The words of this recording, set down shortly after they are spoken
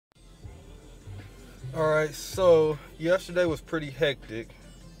Alright, so yesterday was pretty hectic.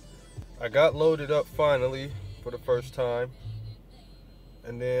 I got loaded up finally for the first time.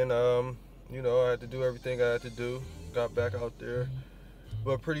 And then, I had to do everything I had to do. Got back out there.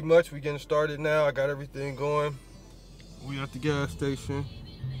 But pretty much we getting started now. I got everything going. We at the gas station.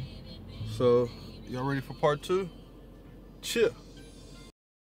 So, y'all ready for part 2? Chill.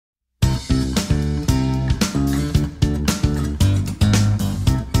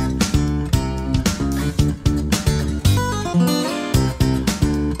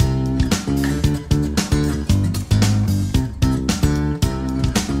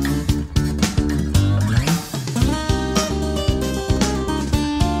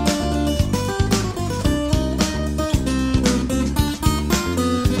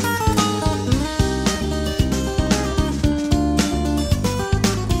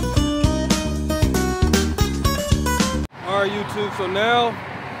 Alright YouTube, so now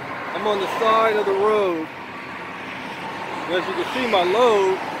I'm on the side of the road. As you can see my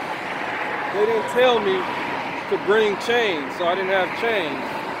load, they didn't tell me to bring chains, so I didn't have chains.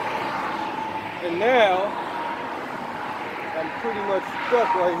 And now, I'm pretty much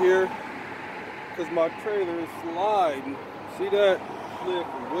stuck right here because my trailer is sliding. See that? Slid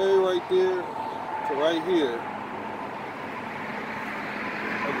from way right there to right here.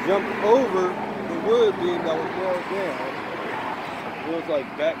 I jumped over the wood beam that was nailed down. It was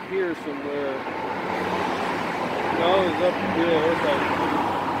like back here somewhere. No, it was up here. It was like,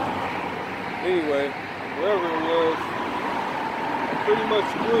 anyway, wherever it was, I'm pretty much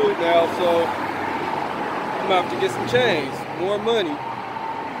screwed now, so I'm gonna have to get some chains, more money.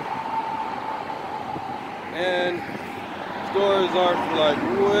 And stores are like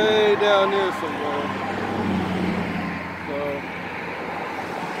way down there somewhere. So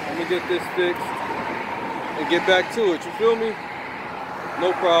I'm gonna get this fixed and get back to it, you feel me?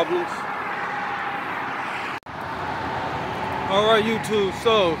 No problems. Alright YouTube,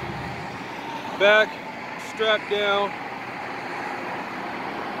 so back, strapped down.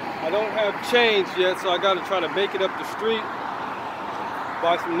 I don't have chains yet, so I gotta try to make it up the street,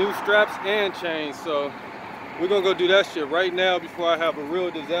 buy some new straps and chains. So we're gonna go do that shit right now before I have a real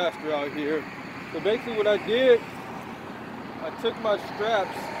disaster out here. So basically what I did, I took my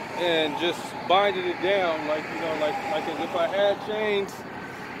straps and just binded it down like as if I had chains.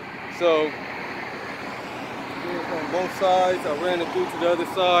 So on both sides, I ran it through to the other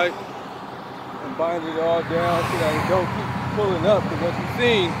side and binded it all down so that it don't keep pulling up, because as you've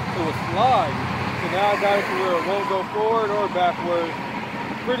seen, it was sliding. So now I got it to where it won't go forward or backward.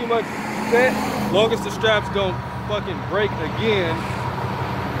 Pretty much set, as long as the straps don't fucking break again.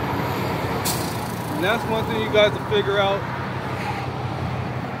 And that's one thing you guys will figure out.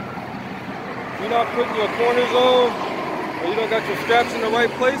 You're not putting your corners on, or you don't got your straps in the right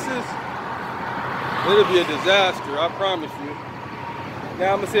places, it'll be a disaster, I promise you.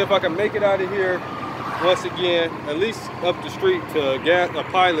 Now I'm gonna see if I can make it out of here once again, at least up the street to a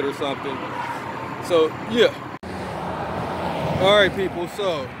pilot or something. So yeah. All right people,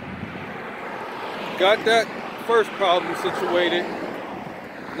 so got that first problem situated.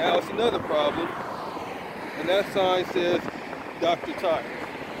 Now it's another problem, and that sign says Dr. Tires.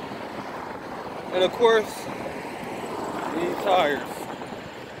 And of course, these tires.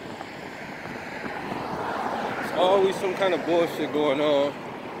 There's always some kind of bullshit going on.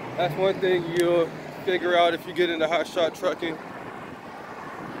 That's one thing you'll figure out if you get into hotshot trucking.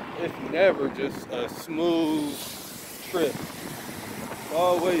 It's never just a smooth trip. It's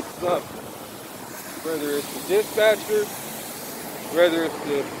always something. Whether it's the dispatcher, whether it's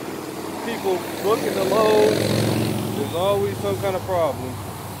the people booking the load, there's always some kind of problem.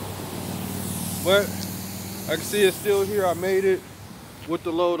 But I can see it's still here. I made it with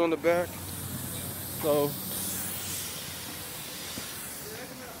the load on the back. So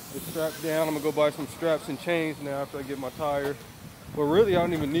it's strapped down. I'm gonna go buy some straps and chains now after I get my tire. But really, I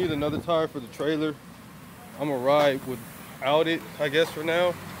don't even need another tire for the trailer. I'm gonna ride without it, I guess, for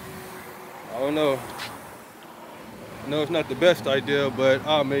now. I don't know. I know it's not the best idea, but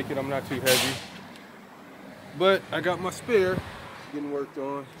I'll make it. I'm not too heavy. But I got my spare getting worked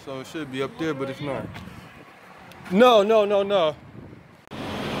on, so it should be up there, but it's not. No.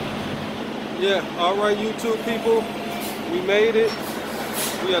 Yeah, all right, YouTube people, we made it.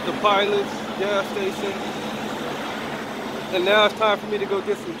 We at the pilot's gas station. And now it's time for me to go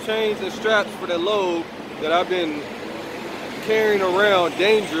get some chains and straps for that load that I've been carrying around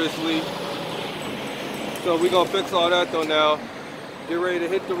dangerously. So we're gonna fix all that though now. Get ready to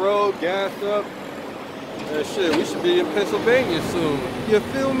hit the road, gas up. And shit, we should be in Pennsylvania soon. You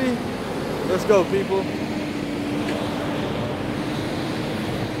feel me? Let's go, people.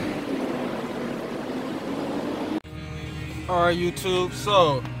 Alright, YouTube,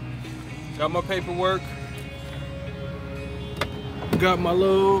 so got my paperwork, got my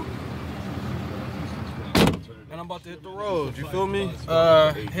load, and I'm about to hit the road, you feel me?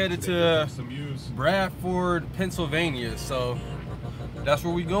 Headed to Bradford, Pennsylvania, so that's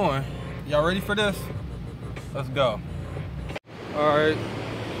where we going. Y'all ready for this? Let's go. Alright,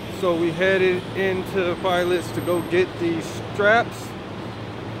 so we headed into Pilots to go get these straps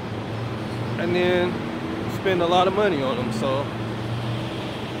and then spend a lot of money on them, so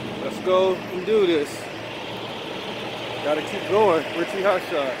let's go and do this. Gotta keep going. Richie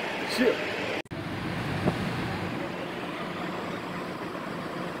Hotshot. Chill.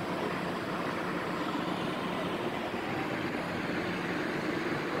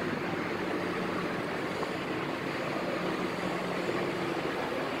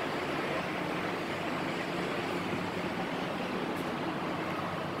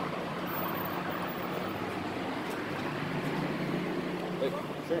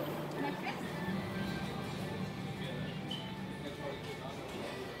 Sure.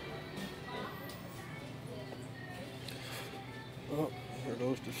 Oh, here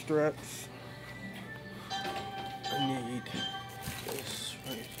goes the straps. I need this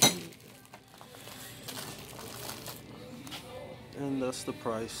right here. And that's the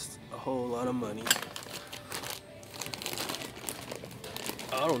price. A whole lot of money.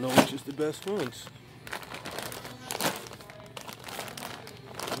 I don't know which is the best ones.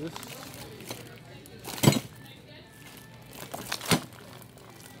 This.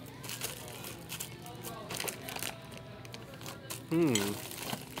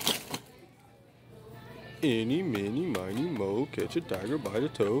 Any, miny, miny, mo, catch a tiger by the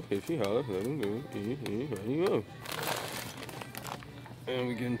toe. If he hollers, let him go. Let him go. And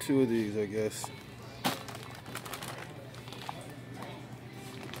we're getting 2 of these, I guess.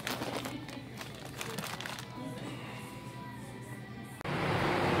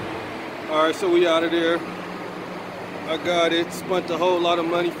 Alright, so we out of there. I got it. Spent a whole lot of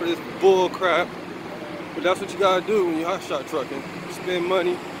money for this bull crap. But that's what you gotta do when you're hotshot trucking. Spend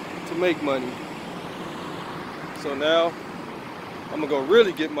money to make money. So now, I'm gonna go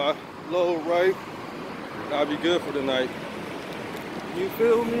really get my load right. And I'll be good for the night. You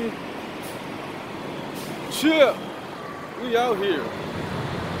feel me? Chill. We out here.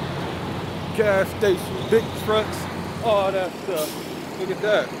 Gas station, big trucks, all that stuff. Look at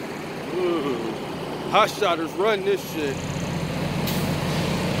that. Ooh. Hotshotters run this shit.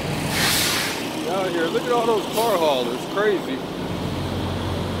 We out here. Look at all those car haulers. Crazy.